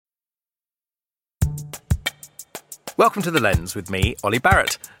Welcome to The Lens with me, Ollie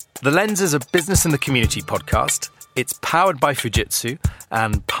Barrett. The Lens is a business in the community podcast. It's powered by Fujitsu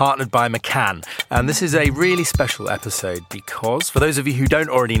and partnered by McCann. And this is a really special episode because, for those of you who don't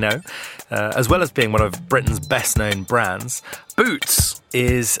already know, as well as being one of Britain's best-known brands, Boots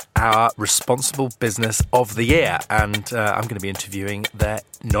is our Responsible Business of the Year. And I'm going to be interviewing their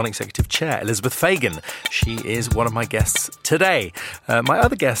non-executive chair, Elizabeth Fagan. She is one of my guests today. My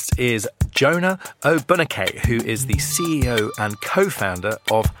other guest is Jonah Obunike, who is the CEO and co-founder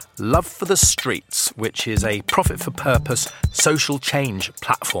of Love for the Streets, which is a profit-for-purpose social change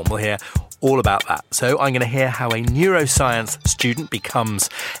platform. We'll hear all about that. So I'm going to hear how a neuroscience student becomes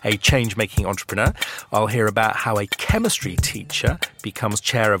a change-making entrepreneur. I'll hear about how a chemistry teacher becomes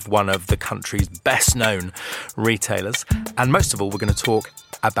chair of one of the country's best-known retailers. And most of all, we're going to talk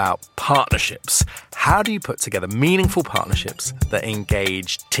about partnerships. How do you put together meaningful partnerships that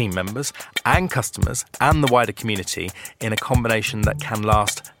engage team members and customers and the wider community in a combination that can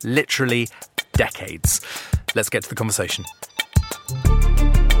last literally decades? Let's get to the conversation.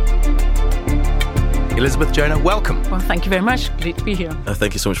 Elizabeth, Jonah, welcome. Well, thank you very much. Great to be here.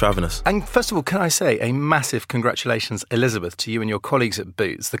 Thank you so much for having us. And first of all, can I say a massive congratulations, Elizabeth, to you and your colleagues at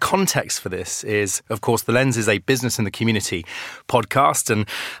Boots. The context for this is, of course, The Lens is a business in the community podcast. And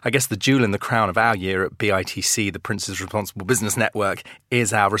I guess the jewel in the crown of our year at BITC, the Prince's Responsible Business Network,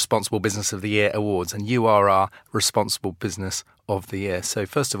 is our Responsible Business of the Year awards. And you are our Responsible Business of the Year. So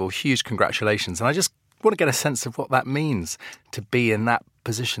first of all, huge congratulations. And I just want to get a sense of what that means to be in that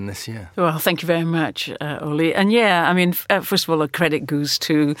position this year. Well, thank you very much, Ollie. And yeah, I mean, first of all, a credit goes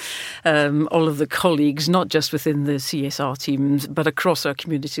to all of the colleagues, not just within the CSR teams, but across our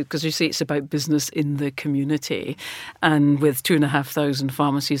community, because you see it's about business in the community. And with 2,500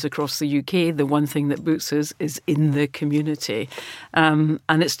 pharmacies across the UK, the one thing that Boots is in the community. And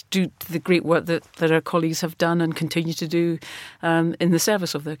it's due to the great work that our colleagues have done and continue to do in the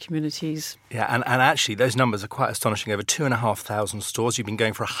service of their communities. Yeah, and actually, those numbers are quite astonishing. Over 2,500 stores. You've been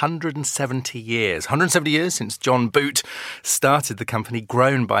going for 170 years. 170 years since John Boot started the company,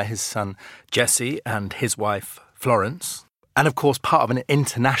 grown by his son Jesse and his wife Florence. And of course, part of an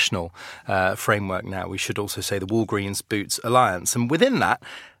international framework now. We should also say the Walgreens Boots Alliance. And within that,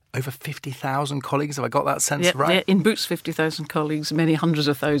 over 50,000 colleagues. Have I got that sense right? Yeah, in Boots, 50,000 colleagues, many hundreds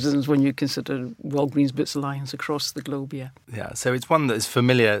of thousands when you consider Walgreens Boots Alliance across the globe, yeah. Yeah, so it's one that is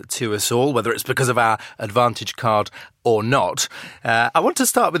familiar to us all, whether it's because of our Advantage card or not. I want to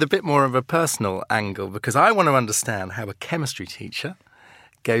start with a bit more of a personal angle because I want to understand how a chemistry teacher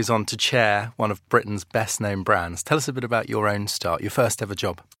goes on to chair one of Britain's best-known brands. Tell us a bit about your own start, your first ever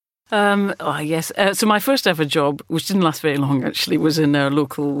job. Yes. So my first ever job, which didn't last very long actually, was in our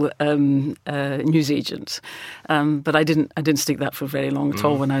local newsagent. But I didn't stick that for very long at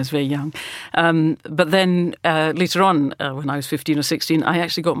all when I was very young. But then later on, when I was 15 or 16, I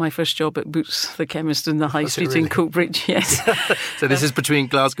actually got my first job at Boots, the chemist in the High Street in Coatbridge. Yes. So this is between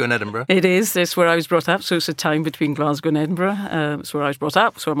Glasgow and Edinburgh? It is. That's where I was brought up. So it's a town between Glasgow and Edinburgh. It's where I was brought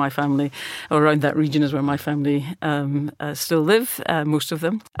up. It's where my family, or around that region is where my family still live, most of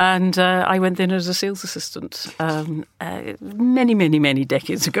them. And I went in as a sales assistant many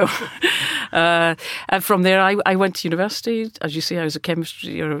decades ago. And from there, I went to university. As you say, I was a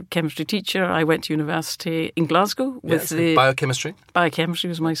chemistry teacher. I went to university in Glasgow with the biochemistry. Biochemistry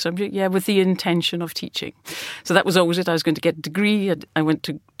was my subject. Yeah, with the intention of teaching. So that was always it. I was going to get a degree. I went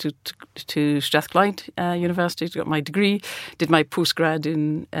to Strathclyde University to get my degree. Did my postgrad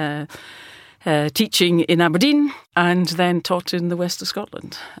in teaching in Aberdeen, and then taught in the west of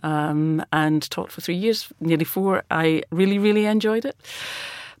Scotland, and taught for 3 years, nearly 4. I really enjoyed it.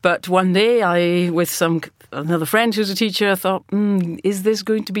 But one day, I, with another friend who's a teacher, thought, is this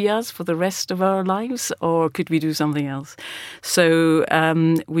going to be us for the rest of our lives, or could we do something else? So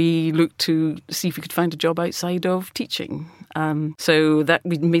we looked to see if we could find a job outside of teaching. So that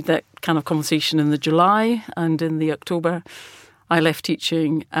we made that kind of conversation in the July, and in the October, I left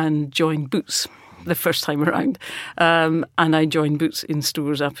teaching and joined Boots the first time around. And I joined Boots in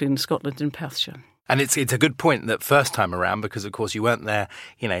stores up in Scotland in Perthshire. And it's a good point that first time around, because of course you weren't there,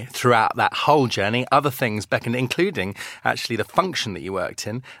 throughout that whole journey. Other things beckoned, including actually the function that you worked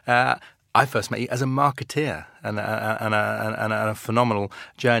in. I first met you as a marketeer, and a phenomenal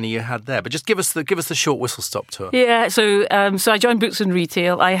journey you had there. But just give us the short whistle stop tour. Yeah, so I joined Boots in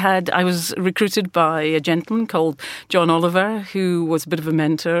retail. I was recruited by a gentleman called John Oliver, who was a bit of a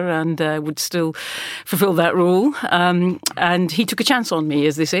mentor and would still fulfil that role. And he took a chance on me,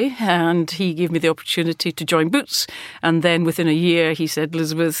 as they say, and he gave me the opportunity to join Boots. And then within a year, he said,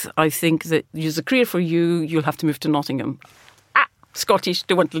 "Elizabeth, I think that as a career for you, you'll have to move to Nottingham." Scottish,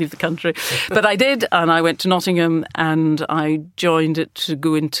 don't want to leave the country. But I did, and I went to Nottingham and I joined it to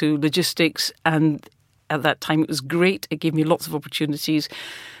go into logistics, and at that time it was great. It gave me lots of opportunities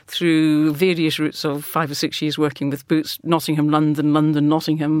through various routes of 5 or 6 years working with Boots, Nottingham, London, London,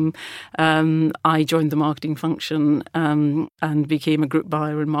 Nottingham. I joined the marketing function and became a group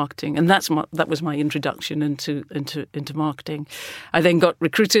buyer in marketing, and that was my introduction into marketing. I then got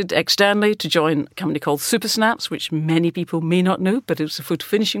recruited externally to join a company called Super Snaps, which many people may not know, but it was a photo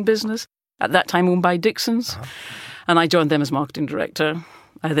finishing business at that time owned by Dixons, and I joined them as marketing director.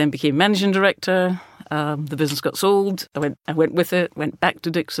 I then became managing director. The business got sold. I went with it, went back to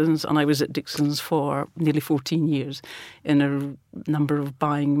Dixons, and I was at Dixons for nearly 14 years in a number of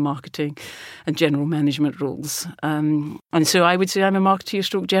buying, marketing and general management roles. And so I would say I'm a marketeer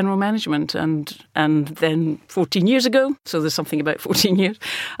stroke general management. And then 14 years ago, so there's something about 14 years,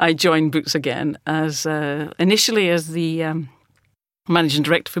 I joined Boots again as initially as the managing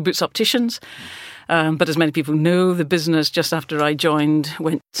director for Boots Opticians. But as many people know, the business just after I joined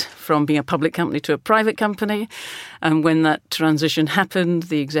went from being a public company to a private company. And when that transition happened,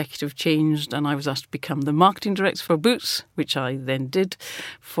 the executive changed and I was asked to become the marketing director for Boots, which I then did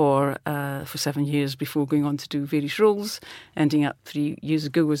for 7 years before going on to do various roles, ending up 3 years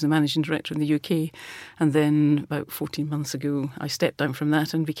ago as the managing director in the UK. And then about 14 months ago, I stepped down from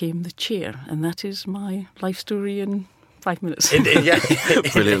that and became the chair. And that is my life story in 5 minutes.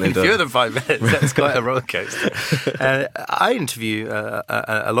 Brilliantly done. Fewer than 5 minutes. That's quite a roller coaster. I interview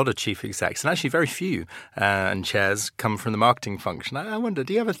a lot of chief execs, and actually very few and chairs come from the marketing function. I wonder,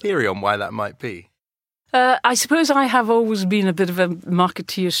 do you have a theory on why that might be? I suppose I have always been a bit of a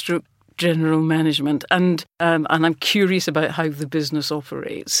marketeer stroke general management, and I'm curious about how the business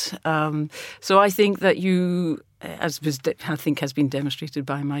operates. So I think that I think has been demonstrated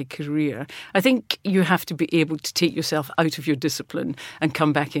by my career, I think you have to be able to take yourself out of your discipline and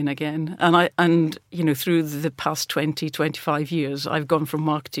come back in again. And through the past 20, 25 years, I've gone from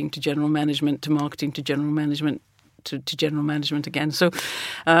marketing to general management to marketing to general management to general management again. So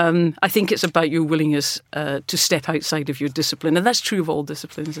I think it's about your willingness to step outside of your discipline. And that's true of all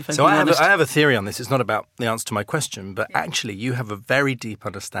disciplines, if I'm honest. I have a theory on this. It's not about the answer to my question, but actually you have a very deep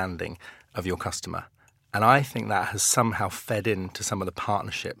understanding of your customer. And I think that has somehow fed into some of the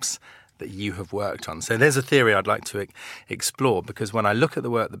partnerships that you have worked on. So there's a theory I'd like to explore, because when I look at the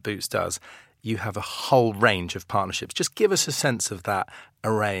work that Boots does, you have a whole range of partnerships. Just give us a sense of that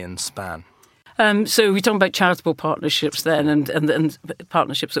array and span. So we're talking about charitable partnerships then, and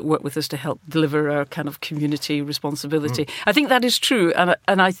partnerships that work with us to help deliver our kind of community responsibility. I think that is true, and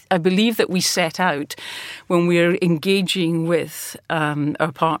I believe that we set out when we're engaging with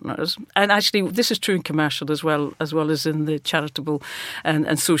our partners, and actually this is true in commercial as well as in the charitable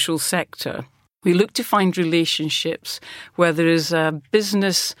and social sector. We look to find relationships where there is a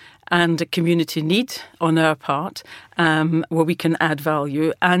business and a community need on our part, where we can add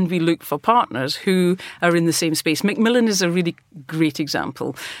value, and we look for partners who are in the same space. Macmillan is a really great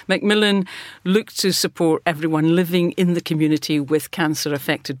example. Macmillan looked to support everyone living in the community with cancer,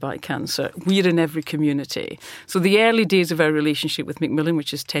 affected by cancer. We're in every community. So the early days of our relationship with Macmillan,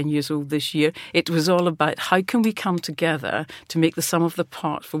 which is 10 years old this year, it was all about how can we come together to make the sum of the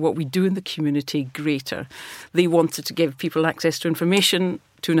parts for what we do in the community greater. They wanted to give people access to information.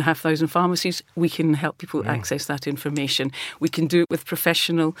 2,500 pharmacies, we can help people access that information. We can do it with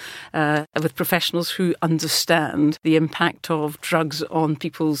professionals who understand the impact of drugs on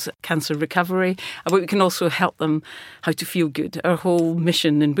people's cancer recovery, but we can also help them how to feel good. Our whole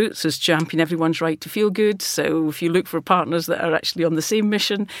mission in Boots is champion everyone's right to feel good. So if you look for partners that are actually on the same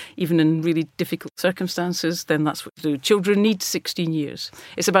mission, even in really difficult circumstances, then that's what we do. Children need 16 years.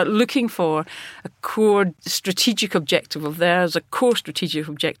 It's about looking for a core strategic objective of theirs, a core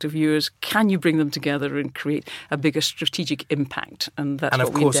strategic objective of yours. Can you bring them together and create a bigger strategic impact? And that's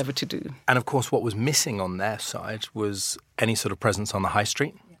what we endeavour to do. And of course, what was missing on their side was any sort of presence on the high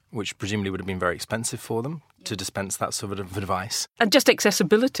street, which presumably would have been very expensive for them to dispense that sort of advice. And just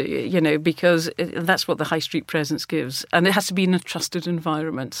accessibility, because that's what the high street presence gives. And it has to be in a trusted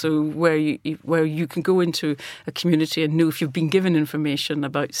environment. So where you can go into a community and know if you've been given information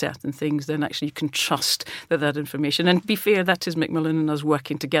about certain things, then actually you can trust that information. And to be fair, that is Macmillan and us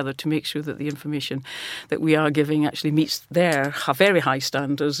working together to make sure that the information that we are giving actually meets their very high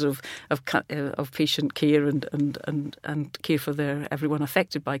standards of patient care and care for everyone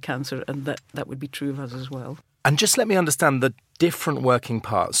affected by cancer. And that would be true of us as well. And just let me understand the different working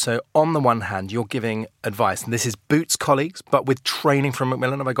parts. So on the one hand, you're giving advice, and this is Boots colleagues, but with training from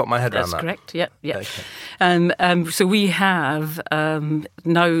Macmillan. Have I got my head around that? That's correct, yeah. Okay. So we have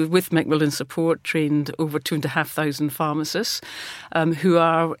now, with Macmillan support, trained over 2,500 pharmacists who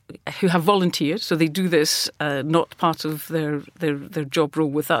have volunteered. So they do this not part of their job role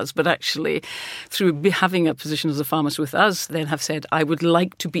with us, but actually through having a position as a pharmacist with us, then have said, I would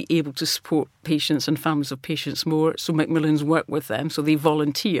like to be able to support patients and families of patients more. So Macmillan's work with them. So they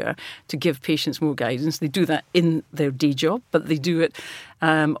volunteer to give patients more guidance. They do that in their day job, but they do it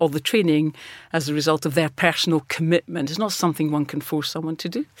all the training as a result of their personal commitment. It's not something one can force someone to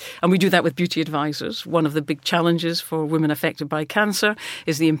do. And we do that with beauty advisors. One of the big challenges for women affected by cancer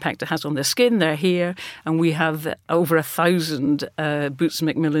is the impact it has on their skin, their hair. And we have over 1,000 Boots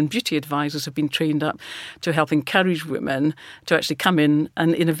Macmillan beauty advisors have been trained up to help encourage women to actually come in,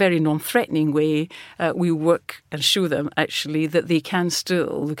 and in a very non-threatening way, we work and show them actually that they can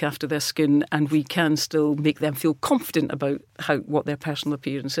still look after their skin, and we can still make them feel confident about what their personal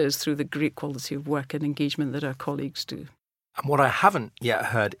appearance is through the great quality of work and engagement that our colleagues do. And what I haven't yet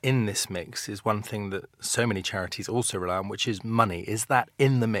heard in this mix is one thing that so many charities also rely on, which is money. Is that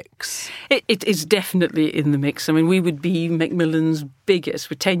in the mix? It is definitely in the mix. I mean, we would be Macmillan's biggest.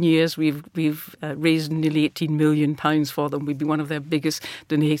 For 10 years, we've raised nearly £18 million for them. We'd be one of their biggest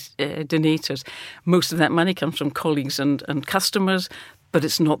donators. Most of that money comes from colleagues and customers, but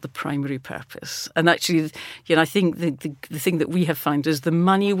it's not the primary purpose. And actually, I think the thing that we have found is the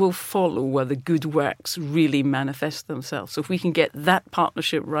money will follow where the good works really manifest themselves. So if we can get that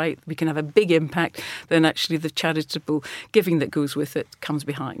partnership right, we can have a big impact, then actually the charitable giving that goes with it comes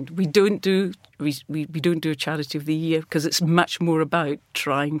behind. We don't do a charity of the year because it's much more about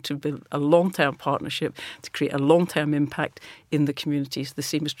trying to build a long-term partnership to create a long-term impact in the communities. The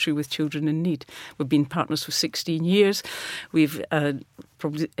same is true with Children in Need. We've been partners for 16 years. We've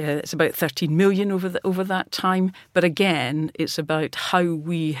it's about 13 million over that time. But again, it's about how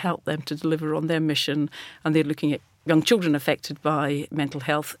we help them to deliver on their mission, and they're looking at young children affected by mental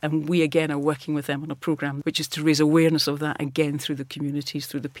health, and we again are working with them on a programme which is to raise awareness of that again through the communities,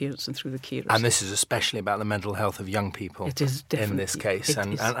 through the parents and through the carers. And this is especially about the mental health of young people. It is definitely. In this case.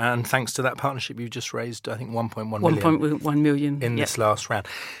 And thanks to that partnership, you've just raised, I think, 1.1 million. 1.1 million. In this last round.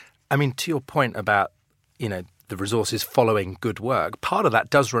 I mean, to your point about, the resources following good work, part of that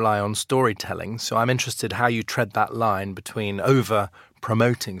does rely on storytelling. So I'm interested how you tread that line between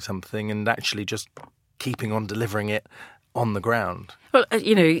over-promoting something and actually just keeping on delivering it on the ground. Well,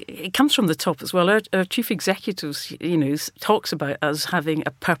 it comes from the top as well. Our chief executive, talks about us having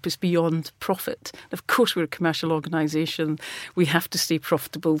a purpose beyond profit. Of course, we're a commercial organisation. We have to stay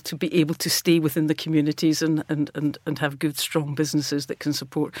profitable to be able to stay within the communities and have good, strong businesses that can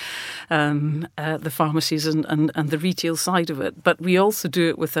support the pharmacies and the retail side of it. But we also do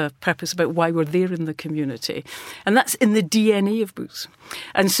it with a purpose about why we're there in the community. And that's in the DNA of Boots.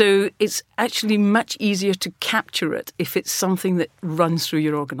 And so it's actually much easier to capture it if it's something that runs through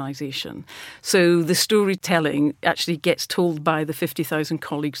your organisation. So the storytelling actually gets told by the 50,000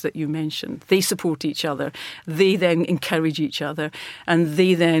 colleagues that you mentioned. They support each other. They then encourage each other. And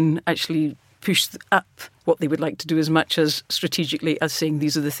they then actually push up what they would like to do as much as strategically as saying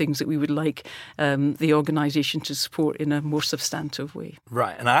these are the things that we would like the organisation to support in a more substantive way.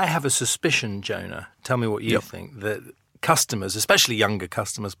 Right. And I have a suspicion, Jonah, tell me what you think, that customers, especially younger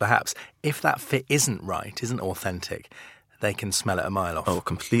customers perhaps, if that fit isn't right, isn't authentic, they can smell it a mile off. Oh,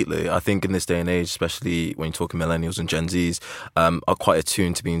 completely. I think in this day and age, especially when you're talking millennials and Gen Zs, are quite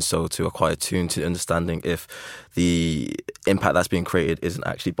attuned to being sold to, are quite attuned to understanding if the impact that's being created isn't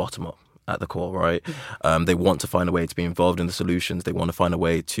actually bottom up at the core, right? They want to find a way to be involved in the solutions. They want to find a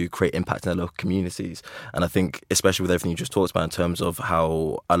way to create impact in their local communities. And I think, especially with everything you just talked about in terms of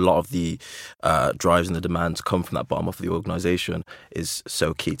how a lot of the drives and the demands come from that bottom up of the organisation is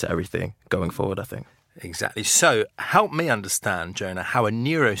so key to everything going forward, I think. Exactly. So help me understand, Jonah, how a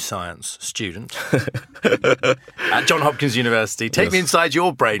neuroscience student at Johns Hopkins University, take me inside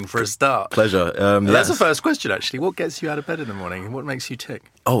your brain for a start. Pleasure. That's the first question, actually. What gets you out of bed in the morning? What makes you tick?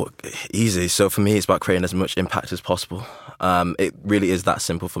 Oh, easy. So for me, it's about creating as much impact as possible. It really is that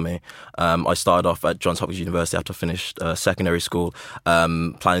simple for me. I started off at Johns Hopkins University after I finished secondary school,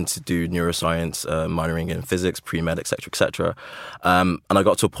 planning to do neuroscience, minoring in physics, pre-med, etc. And I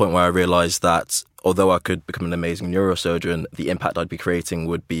got to a point where I realised that although I could become an amazing neurosurgeon, the impact I'd be creating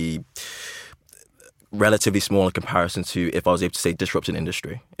would be relatively small in comparison to if I was able to, say, disrupt an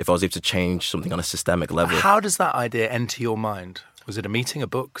industry, if I was able to change something on a systemic level. How does that idea enter your mind? Was it a meeting, a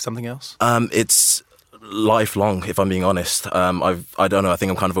book, something else? It's lifelong, if I'm being honest. I don't know, I think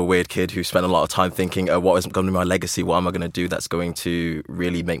I'm kind of a weird kid who spent a lot of time thinking, what is going to be my legacy? What am I going to do that's going to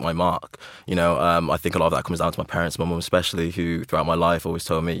really make my mark? I think a lot of that comes down to my parents, my mum especially, who throughout my life always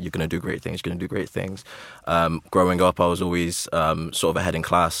told me, you're going to do great things, you're going to do great things. Growing up, I was always sort of ahead in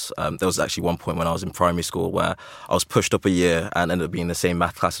class. There was actually one point when I was in primary school where I was pushed up a year and ended up being in the same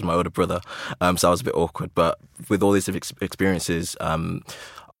math class as my older brother. So I was a bit awkward. But with all these experiences,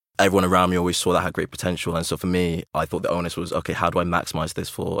 everyone around me always saw that I had great potential. And so for me, I thought the onus was, okay, how do I maximise this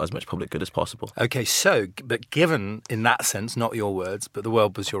for as much public good as possible? Okay, but given, in that sense, not your words, but the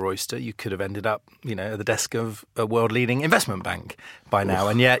world was your oyster, you could have ended up, at the desk of a world-leading investment bank by now.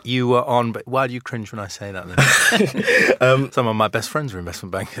 And yet you were on... But why do you cringe when I say that then? Some of my best friends are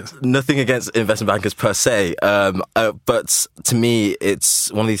investment bankers. Nothing against investment bankers per se. But to me,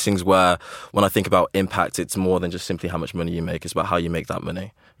 it's one of these things where when I think about impact, it's more than just simply how much money you make. It's about how you make that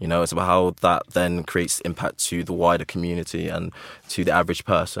money. It's about how that then creates impact to the wider community and to the average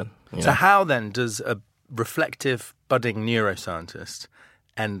person. So how then does a reflective, budding neuroscientist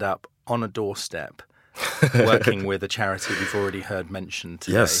end up on a doorstep working with a charity we've already heard mentioned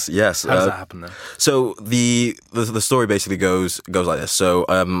today? Yes. How does that happen then? So the story basically goes like this. So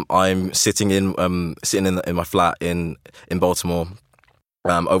I'm sitting in my flat in Baltimore.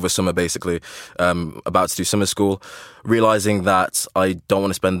 Over summer, basically, about to do summer school, realising that I don't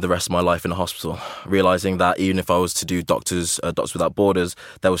want to spend the rest of my life in a hospital, realising that even if I was to do Doctors Without Borders,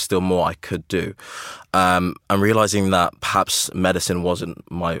 there was still more I could do. And realising that perhaps medicine wasn't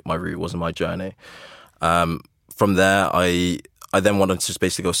my route, wasn't my journey. From there, I then wanted to just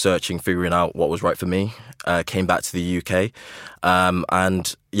basically go searching, figuring out what was right for me. Came back to the UK.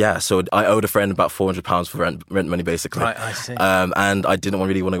 So I owed a friend about £400 for rent money, basically. Right, I see. And I didn't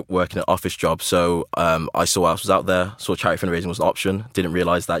really want to work in an office job. So I saw what else was out there, saw charity fundraising was an option, didn't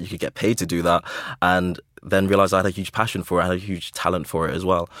realise that you could get paid to do that. And then realised I had a huge passion for it, I had a huge talent for it as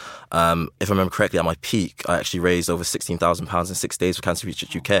well. If I remember correctly, at my peak, I actually raised over £16,000 in 6 days for Cancer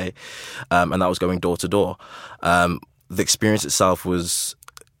Research UK. And that was going door to door. The experience itself was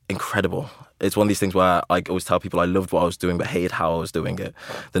incredible. It's one of these things where I always tell people I loved what I was doing but hated how I was doing it.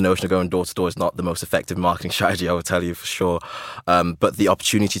 The notion of going door to door is not the most effective marketing strategy, I will tell you for sure. But the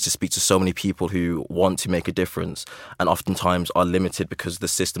opportunity to speak to so many people who want to make a difference and oftentimes are limited because the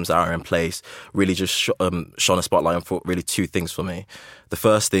systems that are in place really just shone a spotlight on for really two things for me. The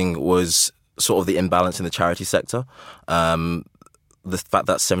first thing was sort of the imbalance in the charity sector. The fact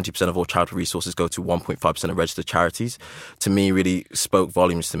that 70% of all charitable resources go to 1.5% of registered charities, to me, really spoke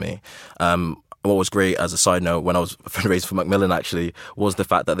volumes to me. What was great, as a side note, when I was fundraising for Macmillan, actually, was the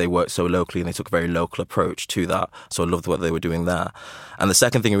fact that they worked so locally and they took a very local approach to that. So I loved what they were doing there. And the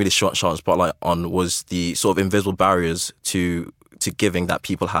second thing I really shone a spotlight on was the sort of invisible barriers to giving that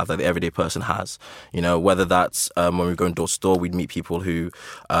people have, that the everyday person has. Whether that's when we were going door to door, we'd meet people who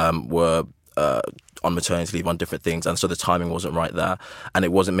were on maternity leave, on different things, and so the timing wasn't right there, and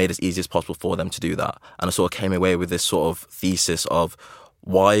it wasn't made as easy as possible for them to do that. And I sort of came away with this sort of thesis of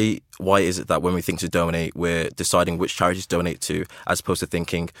why is it that when we think to donate, we're deciding which charities to donate to, as opposed to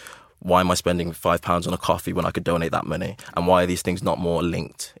thinking, why am I spending £5 on a coffee when I could donate that money? And why are these things not more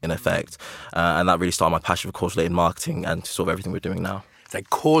linked, in effect? And that really started my passion for cause-related marketing and sort of everything we're doing now. So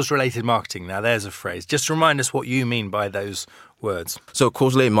cause-related marketing, now there's a phrase. Just remind us what you mean by those words. So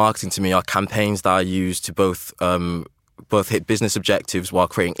cause-related marketing to me are campaigns that are used to both hit business objectives while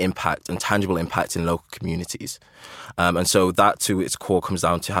creating impact and tangible impact in local communities. And so that to its core comes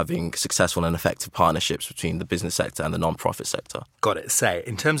down to having successful and effective partnerships between the business sector and the non-profit sector. Got it. Say,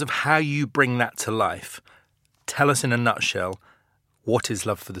 in terms of how you bring that to life, tell us in a nutshell, what is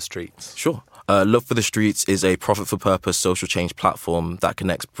Love for the Streets? Sure. Love for the Streets is a profit-for-purpose social change platform that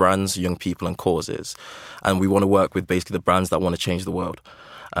connects brands, young people and causes. And we want to work with basically the brands that want to change the world.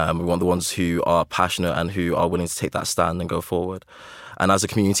 We want the ones who are passionate and who are willing to take that stand and go forward. And as a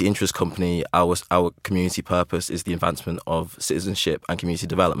community interest company, our community purpose is the advancement of citizenship and community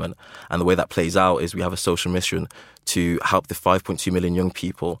development. And the way that plays out is we have a social mission to help the 5.2 million young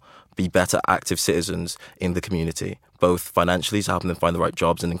people be better active citizens in the community, both financially to help them find the right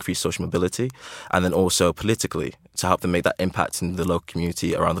jobs and increase social mobility, and then also politically to help them make that impact in the local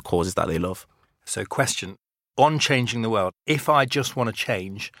community around the causes that they love. So question, on changing the world, if I just want to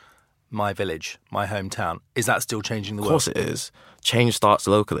change my village, my hometown, is that still changing the world? Of course it is. Change starts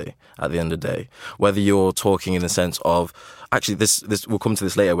locally at the end of the day. Whether you're talking in the sense of, actually this we'll come to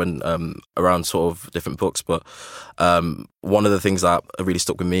this later when around sort of different books, but one of the things that really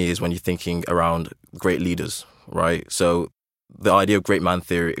stuck with me is when you're thinking around great leaders, right? So the idea of great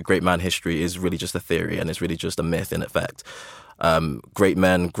man history is really just a theory and it's really just a myth in effect. Great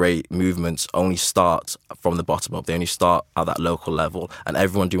men, great movements only start from the bottom up. They only start at that local level, and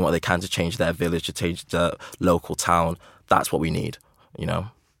everyone doing what they can to change their village, to change their local town. That's what we need, you know.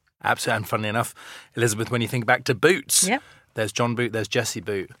 Absolutely. And funnily enough, Elizabeth, when you think back to Boots, there's John Boot, there's Jesse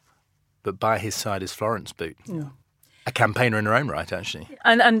Boot, but by his side is Florence Boot. Yeah. A campaigner in her own right, actually.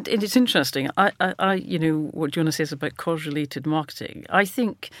 And it's interesting. I you know, what Jonah says about cause-related marketing. I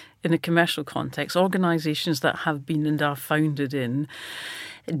think in a commercial context, organisations that have been and are founded in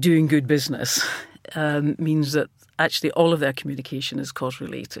doing good business means that actually all of their communication is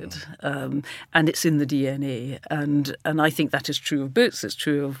cause-related, and it's in the DNA. And I think that is true of Boots. It's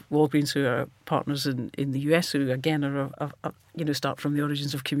true of Walgreens, who are partners in the US, who again are start from the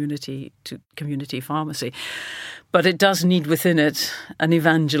origins of community to community pharmacy. But it does need within it an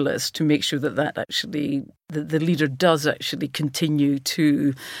evangelist to make sure that actually the leader does actually continue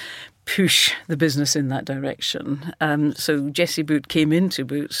to push the business in that direction. So Jesse Boot came into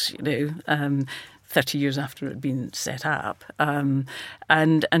Boots, 30 years after it had been set up.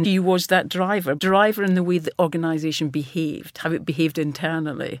 And he was that driver in the way the organisation behaved, how it behaved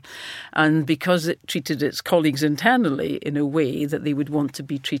internally. And because it treated its colleagues internally in a way that they would want to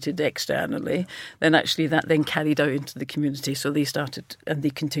be treated externally, then actually that then carried out into the community. So they started and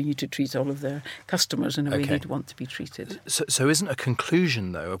they continue to treat all of their customers in a way they'd want to be treated. So isn't a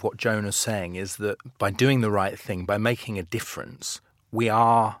conclusion, though, of what Jonah's saying is that by doing the right thing, by making a difference, we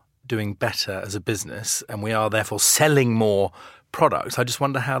are doing better as a business, and we are therefore selling more products. I just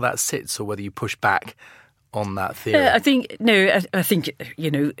wonder how that sits, or whether you push back on that theory. I think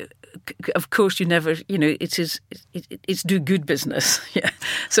of course you never, it's do good business. Yeah.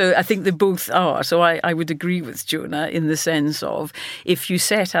 So I think they both are. So I would agree with Jonah in the sense of, if you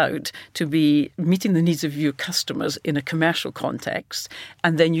set out to be meeting the needs of your customers in a commercial context,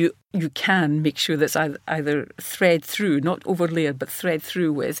 and then you can make sure that's either thread through, not overlaid, but thread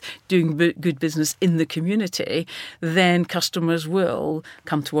through with doing good business in the community, then customers will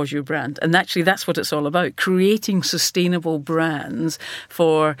come towards your brand. And actually that's what it's all about, creating sustainable brands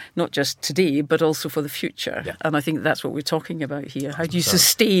for not just today, but also for the future. Yeah. And I think that's what we're talking about here. How do you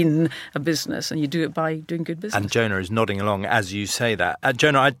sustain a business? And you do it by doing good business. And Jonah is nodding along as you say that.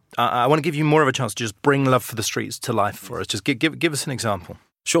 Jonah, I want to give you more of a chance to just bring Love for the Streets to life for us. Just give us an example.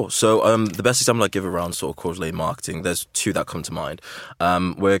 Sure. So the best example I give around sort of cause-related marketing, there's two that come to mind.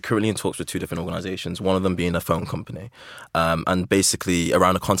 We're currently in talks with two different organisations, one of them being a phone company, and basically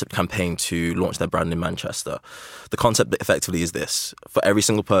around a concept campaign to launch their brand in Manchester. The concept effectively is this: for every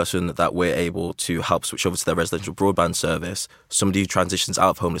single person that we're able to help switch over to their residential broadband service, somebody who transitions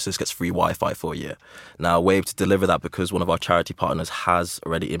out of homelessness gets free Wi-Fi for a year. Now, we're able to deliver that because one of our charity partners has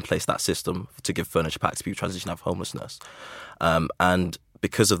already in place that system to give furniture packs to people transitioning out of homelessness. And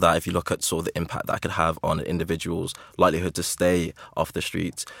because of that, if you look at sort of the impact that could have on an individual's likelihood to stay off the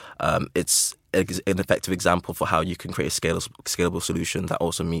streets, it's an effective example for how you can create a scalable solution that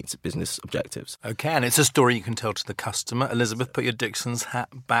also meets business objectives. Okay, and it's a story you can tell to the customer. Elizabeth, put your Dixon's hat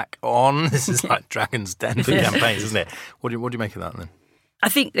back on. This is like Dragon's Den for campaigns, isn't it? What do you make of that then? I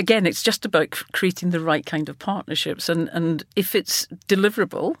think, again, it's just about creating the right kind of partnerships. And if it's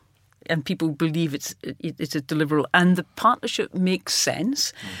deliverable, and people believe it's a deliverable, and the partnership makes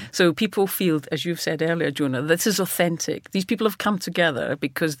sense. Mm-hmm. So people feel, as you've said earlier, Jonah, this is authentic. These people have come together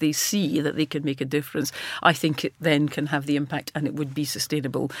because they see that they can make a difference. I think it then can have the impact, and it would be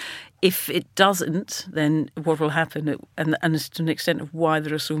sustainable. If it doesn't, then what will happen, and it's to an extent of why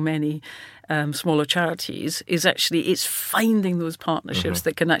there are so many smaller charities, is actually it's finding those partnerships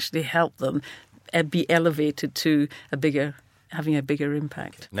that can actually help them be elevated to having a bigger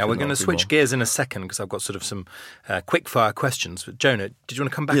impact. Now, we're going to switch gears in a second because I've got sort of some quick-fire questions. But Jonah, did you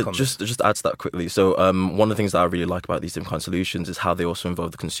want to come back on this? Just add to that quickly. So one of the things that I really like about these different kind of solutions is how they also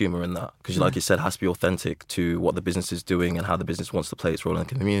involve the consumer in that. Because like you said, it has to be authentic to what the business is doing and how the business wants to play its role in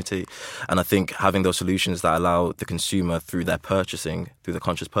the community. And I think having those solutions that allow the consumer through their purchasing, through the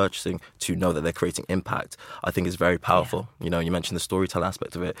conscious purchasing, to know that they're creating impact, I think is very powerful. Yeah. You mentioned the storytelling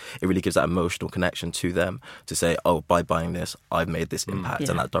aspect of it. It really gives that emotional connection to them to say, oh, by buying this, I've made this impact,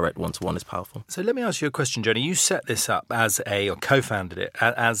 and that direct one-to-one is powerful. So let me ask you a question, Jonah. You set this up or co-founded it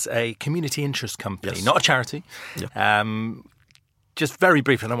as a community interest company, not a charity. Yeah. Just very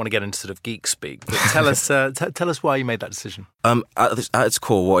briefly, I don't want to get into sort of geek speak, but tell us why you made that decision. At its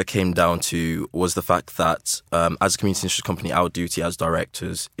core, what it came down to was the fact that as a community interest company, our duty as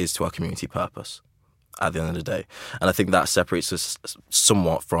directors is to our community purpose. at the end of the day. And I think that separates us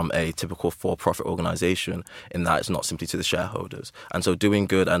somewhat from a typical for-profit organisation in that it's not simply to the shareholders. And so doing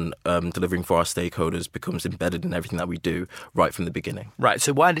good and delivering for our stakeholders becomes embedded in everything that we do right from the beginning. Right.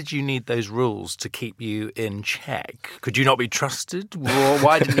 So why did you need those rules to keep you in check? Could you not be trusted? Or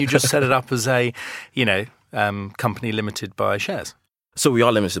why didn't you just set it up as a, company limited by shares? So we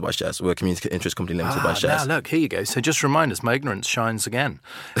are limited by shares. We're a community interest company limited by shares. Now, look, here you go. So just remind us, my ignorance shines again.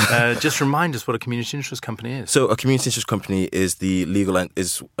 Just remind us what a community interest company is. So a community interest company is a legal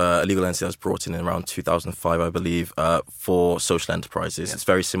entity that was brought in around 2005, I believe, for social enterprises. Yeah. It's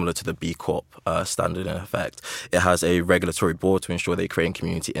very similar to the B Corp standard in effect. It has a regulatory board to ensure they're creating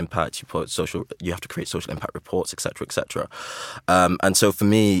community impact. You have to create social impact reports, etc., etc. And so for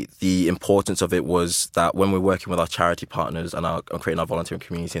me, the importance of it was that when we're working with our charity partners and creating our volunteering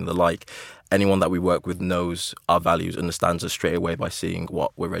community and the like, anyone that we work with knows our values, understands us straight away by seeing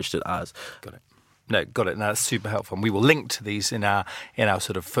what we're registered as. Got it. No, got it. Now, that's super helpful. And we will link to these in our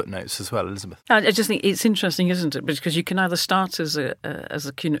sort of footnotes as well, Elizabeth. I just think it's interesting, isn't it? Because you can either start as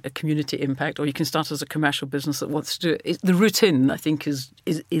a community impact, or you can start as a commercial business that wants to do it. The route in, I think, is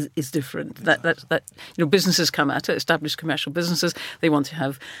different. That businesses come at it, established commercial businesses. They want to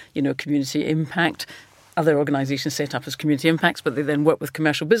have community impact. Other organisations set up as community impacts, but they then work with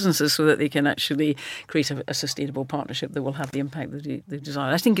commercial businesses so that they can actually create a sustainable partnership that will have the impact that they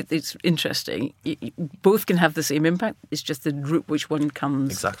desire. I think it's interesting. Both can have the same impact. It's just the route which one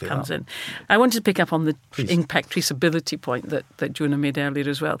comes in. I wanted to pick up on the impact traceability point that Jonah made earlier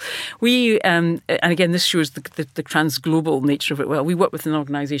as well. We, and again, this shows the trans-global nature of it. Well, we work with an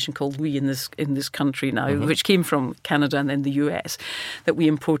organisation called We in this country now, which came from Canada and then the US, that we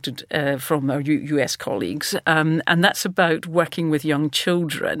imported from our US colleagues. And that's about working with young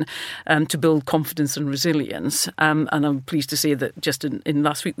children to build confidence and resilience. And I'm pleased to say that just in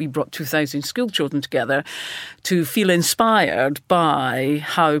last week we brought 2,000 school children together to feel inspired by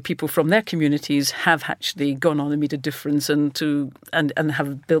how people from their communities have actually gone on and made a difference and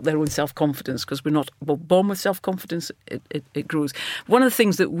have built their own self-confidence, because we're not born with self-confidence, it grows. One of the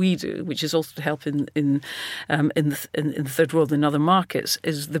things that we do, which is also to help in the third world and other markets,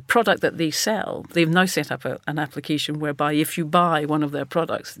 is the product that they sell. They've now set up an application whereby if you buy one of their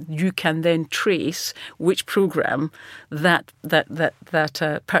products, you can then trace which program that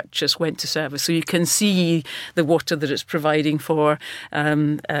purchase went to service. So you can see the water that it's providing for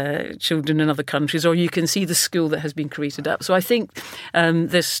children in other countries, or you can see the school that has been created up. So I think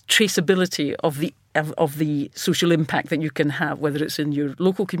this traceability of the social impact that you can have, whether it's in your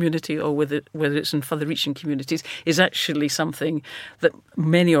local community or whether it's in further reaching communities, is actually something that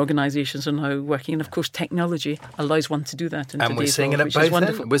many organisations are now working. And of course, technology allows one to do that. And we're seeing it at both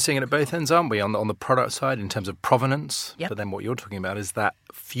ends. We're seeing it at both ends, aren't we? On the product side, in terms of provenance. Yep. But then what you're talking about is that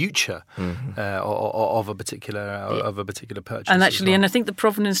future of a particular purchase. And actually, and I think the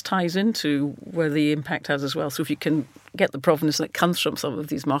provenance ties into where the impact has as well. So if you can get the provenance that comes from some of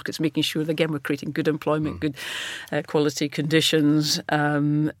these markets, making sure that, again, we're creating good employment, good quality conditions,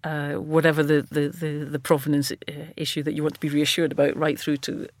 whatever the provenance issue that you want to be reassured about, right through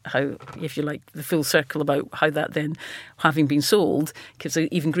to how, if you like, the full circle about how that then, having been sold, gives an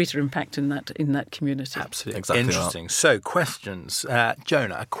even greater impact in that community. Absolutely. Exactly. Interesting. That. So, questions.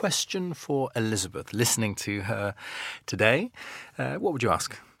 Jonah, a question for Elizabeth, listening to her today. What would you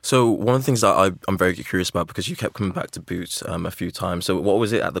ask? So one of the things that I'm very curious about, because you kept coming back to Boots a few times. So what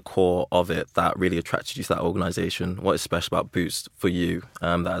was it at the core of it that really attracted you to that organisation? What is special about Boots for you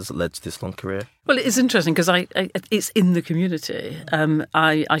that has led to this long career? Well, it's interesting because it's in the community.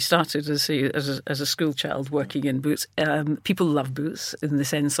 I started as a school child working in Boots. People love Boots in the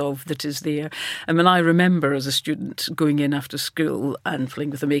sense of that is there. I mean, I remember as a student going in after school and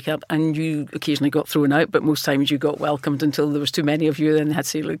playing with the makeup, and you occasionally got thrown out, but most times you got welcomed until there was too many of you, then they had to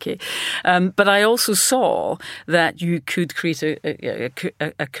say, okay. But I also saw that you could create a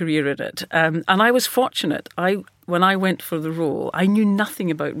career in it. And I was fortunate. When I went for the role, I knew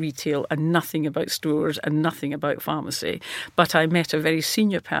nothing about retail and nothing about stores and nothing about pharmacy. But I met a very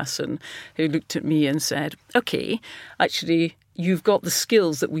senior person who looked at me and said, okay, actually, you've got the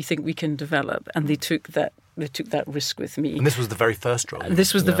skills that we think we can develop. And they took that risk with me. And this was the very first role?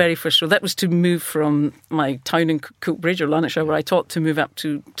 This was the very first role. That was to move from my town in Coatbridge or Lanarkshire, where I taught, to move up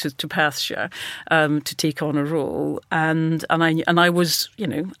to Perthshire to take on a role. And I was,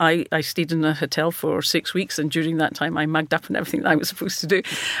 I stayed in a hotel for 6 weeks, and during that time I mugged up on everything that I was supposed to do.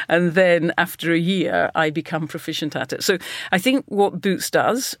 And then after a year, I become proficient at it. So I think what Boots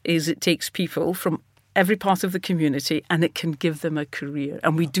does is it takes people from every part of the community, and it can give them a career.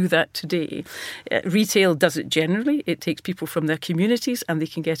 And we do that today. Retail does it generally. It takes people from their communities and they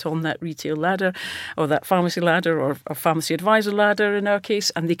can get on that retail ladder or that pharmacy ladder or pharmacy advisor ladder in our case,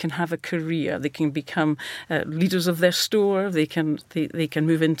 and they can have a career. They can become leaders of their store. They can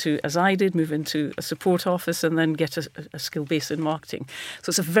move into, as I did, move into a support office and then get a skill base in marketing. So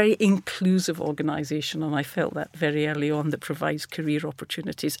it's a very inclusive organisation, and I felt that very early on, that provides career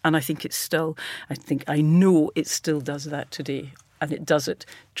opportunities. And I know it still does that today. And it does it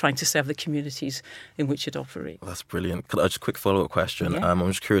trying to serve the communities in which it operates. Well, that's brilliant. Could I just a quick follow-up question? Yeah. I'm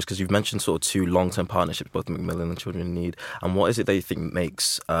just curious because you've mentioned sort of 2 long-term partnerships, both Macmillan and Children in Need. And what is it that you think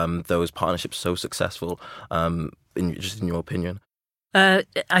makes those partnerships so successful, in your opinion?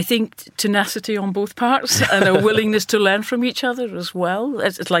 I think tenacity on both parts and a willingness to learn from each other as well.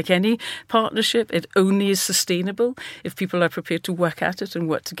 It's like any partnership. It only is sustainable if people are prepared to work at it and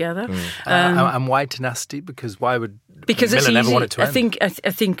work together. And why tenacity? Because why would Because it's Macmillan easy. never want it to end?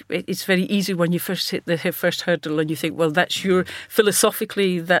 I think it's very easy when you first hit the first hurdle and you think, well, that's your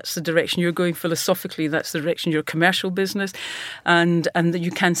philosophically, that's the direction you're going. Philosophically, that's the direction your commercial business, and that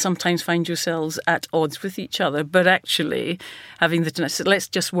you can sometimes find yourselves at odds with each other. But actually, having the tenacity, let's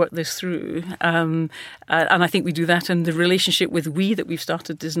just work this through, and I think we do that. And the relationship with We that we've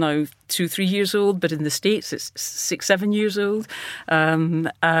started is now 2-3 years old, but in the States it's 6-7 years old.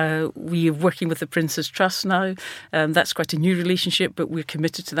 We are working with the Prince's Trust now. That's quite a new relationship, but we're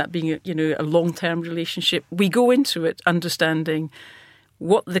committed to that being a long-term relationship. We go into it understanding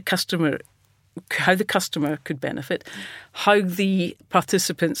how the customer could benefit, how the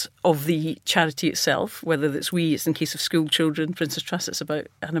participants of the charity itself, whether it's We, it's in case of school children, Prince's Trust, it's about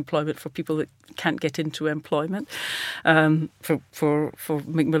unemployment for people that can't get into employment. For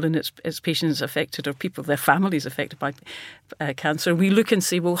Macmillan, it's patients affected or people, their families affected by cancer. We look and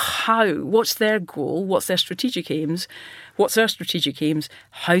say, well, what's their goal? What's their strategic aims? What's our strategic aims?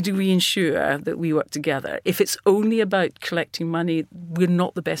 How do we ensure that we work together? If it's only about collecting money, we're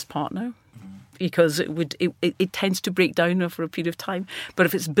not the best partner, because it tends to break down over a period of time. But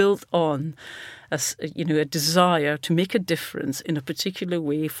if it's built on a desire to make a difference in a particular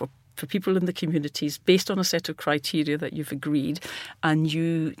way for people in the communities based on a set of criteria that you've agreed, and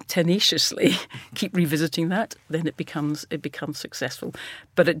you tenaciously keep revisiting that, then it becomes successful.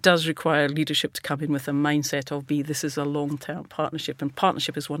 But it does require leadership to come in with a mindset of this is a long-term partnership, and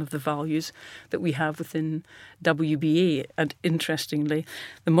partnership is one of the values that we have within WBA. And interestingly,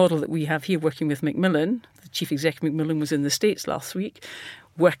 the model that we have here working with Macmillan, the Chief Executive of Macmillan was in the States last week,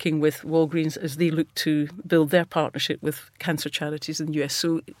 working with Walgreens as they look to build their partnership with cancer charities in the US.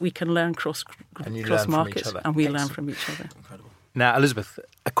 So we can learn cross market, and we learn from each other. Incredible. Now, Elizabeth,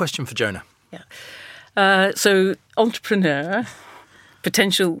 a question for Jonah. Yeah. So entrepreneur,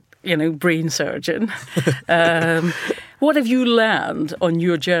 potential, brain surgeon. What have you learned on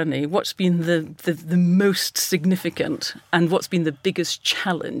your journey? What's been the most significant, and what's been the biggest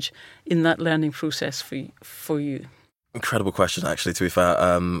challenge in that learning process for you? Incredible question, actually, to be fair.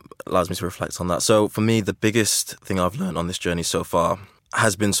 Allows me to reflect on that. So for me, the biggest thing I've learned on this journey so far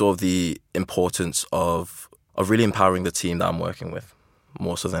has been sort of the importance of really empowering the team that I'm working with,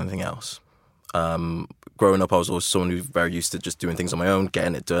 more so than anything else. Growing up, I was always someone who's very used to just doing things on my own,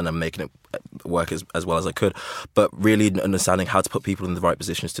 getting it done and making it work as well as I could. But really understanding how to put people in the right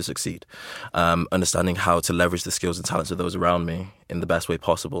positions to succeed. Understanding how to leverage the skills and talents of those around me in the best way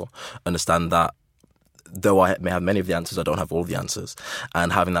possible. Understand that though I may have many of the answers, I don't have all of the answers.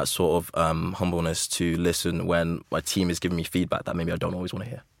 And having that sort of humbleness to listen when my team is giving me feedback that maybe I don't always want to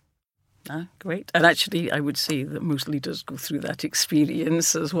hear. Great. And actually, I would say that most leaders go through that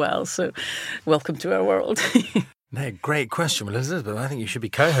experience as well. So welcome to our world. No, great question, Elizabeth. I think you should be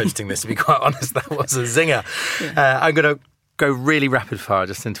co-hosting this, to be quite honest. That was a zinger. Yeah. I'm going to go really rapid fire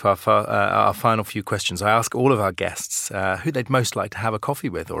just into our final few questions. I ask all of our guests who they'd most like to have a coffee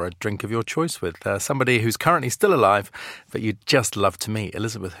with or a drink of your choice with. Somebody who's currently still alive, but you'd just love to meet.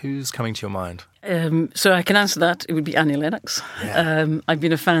 Elizabeth, who's coming to your mind? So I can answer that. It would be Annie Lennox. Yeah. I've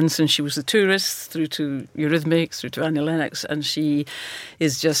been a fan since she was a tourist, through to Eurythmics, through to Annie Lennox, and she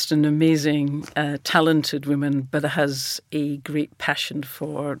is just an amazing, talented woman, but has a great passion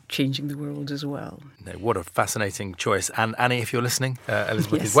for changing the world as well. No, what a fascinating choice. And Annie, if you're listening,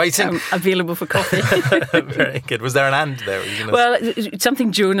 Elizabeth yes, is waiting. I'm available for coffee. Very good. Was there an and there? Well, it's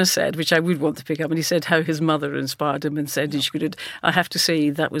something Jonah said, which I would want to pick up, and he said how his mother inspired him and said he should. I have to say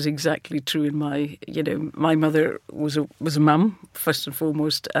that was exactly true in my mother was a mum first and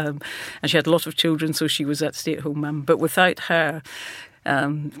foremost, and she had a lot of children, so she was that stay-at-home mum. But without her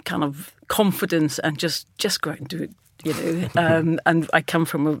kind of confidence and just go out and do it. And I come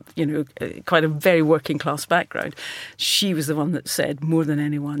from quite a very working class background. She was the one that said more than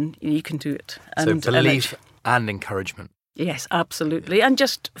anyone, you can do it. And, so belief and encouragement. Yes, absolutely. And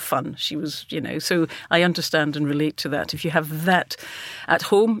just fun. She was, so I understand and relate to that. If you have that at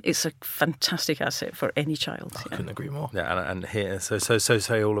home, it's a fantastic asset for any child. I couldn't agree more. Yeah, and here, so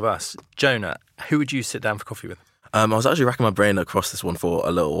say all of us. Jonah, who would you sit down for coffee with? I was actually racking my brain across this one for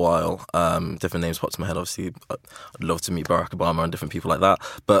a little while. Different names popped to my head. Obviously, I'd love to meet Barack Obama and different people like that.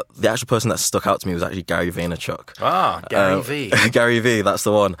 But the actual person that stuck out to me was actually Gary Vaynerchuk. Ah, Gary V. Gary V, that's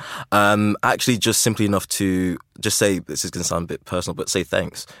the one. Actually, just simply enough to just say, this is going to sound a bit personal, but say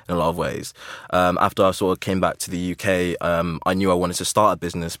thanks in a lot of ways. After I sort of came back to the UK, I knew I wanted to start a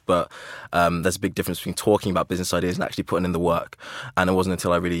business, but there's a big difference between talking about business ideas and actually putting in the work. And it wasn't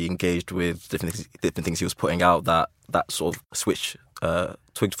until I really engaged with different things he was putting out that sort of switch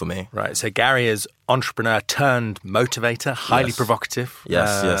twigged for me. Right, so Gary is entrepreneur turned motivator, highly provocative.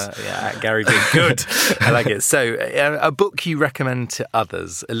 Yes. Yeah, Gary did good. I like it. So a book you recommend to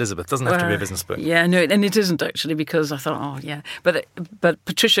others, Elizabeth, doesn't have to be a business book. Yeah, no, and it isn't actually, because I thought, but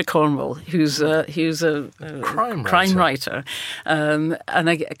Patricia Cornwell, who's a crime writer, and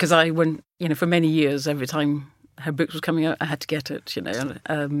because I went, for many years, every time her book was coming out, I had to get it,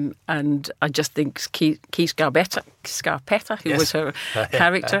 and I just think Key Scarpetta, who was her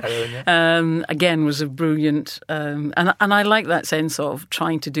character, again was a brilliant, and I like that sense of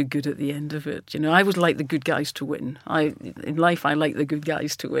trying to do good at the end of it. I would like the good guys to win. In life, I like the good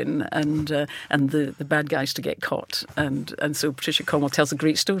guys to win, and the bad guys to get caught, and so Patricia Cornwell tells a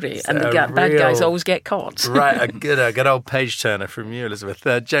great story, and the bad guys always get caught. Right, a good old page turner from you, Elizabeth.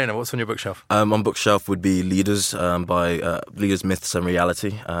 Jonah, what's on your bookshelf? On bookshelf would be Leaders by Leaders, Myths and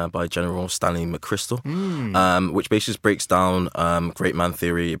Reality by General Stanley McChrystal, which basically breaks down great man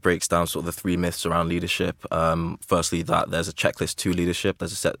theory. It breaks down sort of the three myths around leadership. Firstly, that there's a checklist to leadership.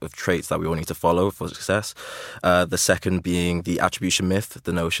 There's a set of traits that we all need to follow for success. The second being the attribution myth,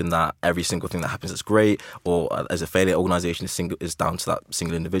 the notion that every single thing that happens is great, or as a failure organization is down to that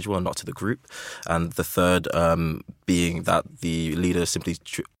single individual and not to the group. And the third being that the leader is simply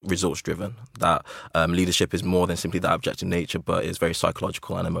results driven, that leadership is more than simply that objective nature, but is very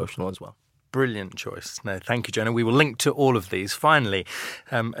psychological and emotional as well. Brilliant choice. No, thank you, Jonah. We will link to all of these. Finally,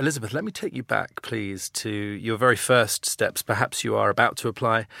 Elizabeth, let me take you back, please, to your very first steps. Perhaps you are about to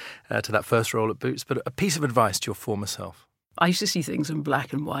apply to that first role at Boots, but a piece of advice to your former self. I used to see things in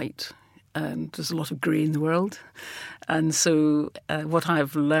black and white, and there's a lot of grey in the world. And so what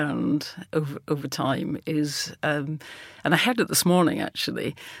I've learned over time is, and I heard it this morning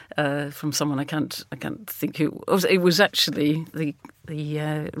actually from someone I can't think who it was actually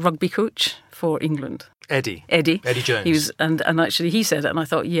the rugby coach for England. Eddie Jones. He was, and actually he said it, and I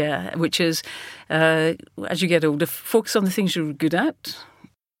thought, which is as you get older, focus on the things you're good at,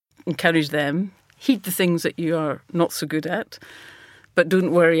 encourage them, heed the things that you are not so good at, but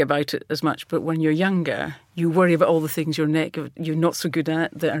don't worry about it as much. But when you're younger, you worry about all the things you're not so good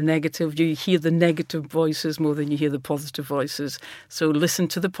at, that are negative. You hear the negative voices more than you hear the positive voices. So listen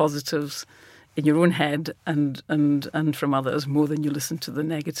to the positives in your own head and from others more than you listen to the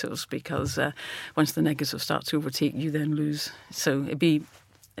negatives, because once the negatives start to overtake you, then lose. So it'd be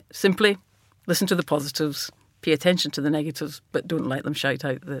simply listen to the positives, pay attention to the negatives, but don't let them shout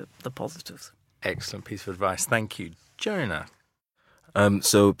out the positives. Excellent piece of advice. Thank you. Jonah?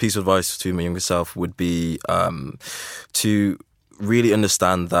 So piece of advice to my younger self would be to really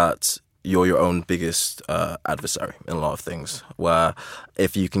understand that you're your own biggest adversary in a lot of things, where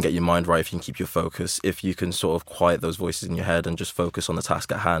if you can get your mind right, if you can keep your focus, if you can sort of quiet those voices in your head and just focus on the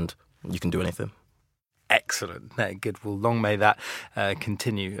task at hand, you can do anything. Excellent. No, good. Well, long may that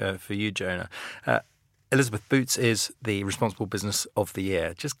continue for you, Jonah. Elizabeth, Boots is the Responsible Business of the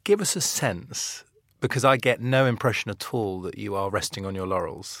Year. Just give us a sense, because I get no impression at all that you are resting on your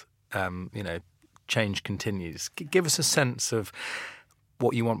laurels. Change continues. Give us a sense of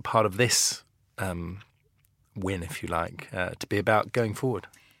what you want part of this win, if you like, to be about going forward.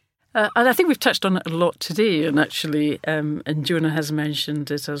 And I think we've touched on it a lot today, and actually, and Jonah has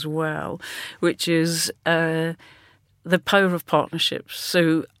mentioned it as well, which is the power of partnerships.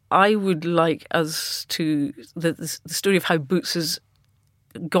 So I would like us to, the story of how Boots has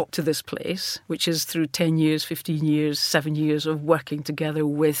got to this place, which is through 10 years, 15 years, 7 years of working together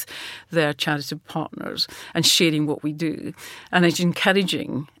with their charity partners and sharing what we do. And it's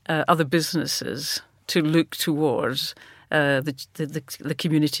encouraging other businesses to look towards the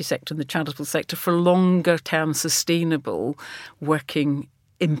community sector and the charitable sector for longer term sustainable working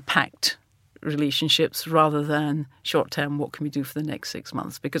impact relationships rather than short-term, what can we do for the next 6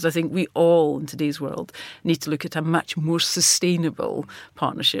 months? Because I think we all, in today's world, need to look at a much more sustainable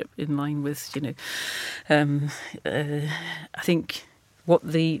partnership in line with, I think what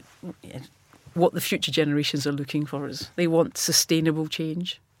the future generations are looking for is they want sustainable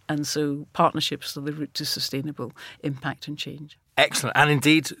change. And so partnerships are the route to sustainable impact and change. Excellent. And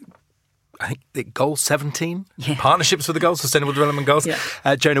indeed, I think goal 17, partnerships for the goals, sustainable development goals.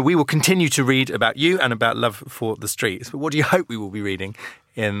 Yeah. Jonah, we will continue to read about you and about Love for the Streets. But what do you hope we will be reading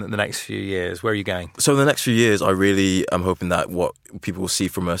in the next few years? Where are you going? So in the next few years, I really am hoping that what people will see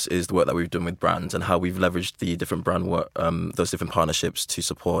from us is the work that we've done with brands and how we've leveraged the different brand work, those different partnerships to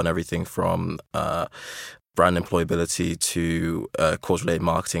support and everything from brand employability to cause-related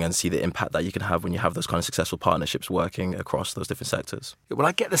marketing, and see the impact that you can have when you have those kind of successful partnerships working across those different sectors. Well,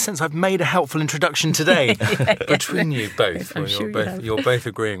 I get the sense I've made a helpful introduction today between you both. You're both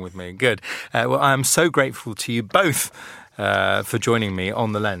agreeing with me. Good. Well, I am so grateful to you both for joining me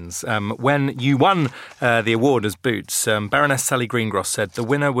on The Lens. When you won the award as Boots, Baroness Sally Greengross said the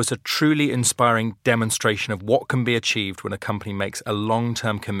winner was a truly inspiring demonstration of what can be achieved when a company makes a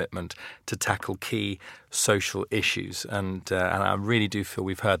long-term commitment to tackle key social issues. And I really do feel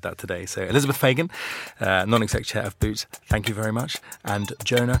we've heard that today. So Elizabeth Fagan, non-exec chair of Boots, thank you very much. And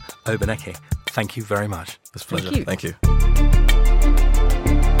Jonah Ogbonneke, thank you very much. It's a pleasure. Thank you.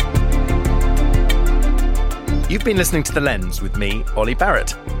 You've been listening to The Lens with me, Ollie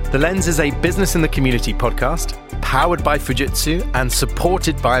Barrett. The Lens is a business in the community podcast, powered by Fujitsu and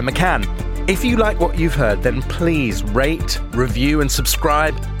supported by McCann. If you like what you've heard, then please rate, review and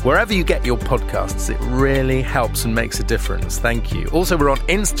subscribe wherever you get your podcasts. It really helps and makes a difference. Thank you. Also, we're on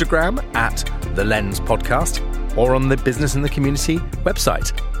Instagram at The Lens Podcast or on the Business in the Community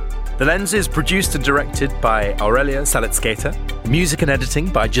website. The Lens is produced and directed by Aurelia Saletskeita, music and editing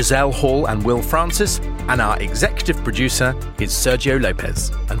by Giselle Hall and Will Francis, and our executive producer is Sergio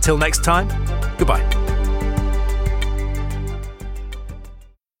Lopez. Until next time, goodbye.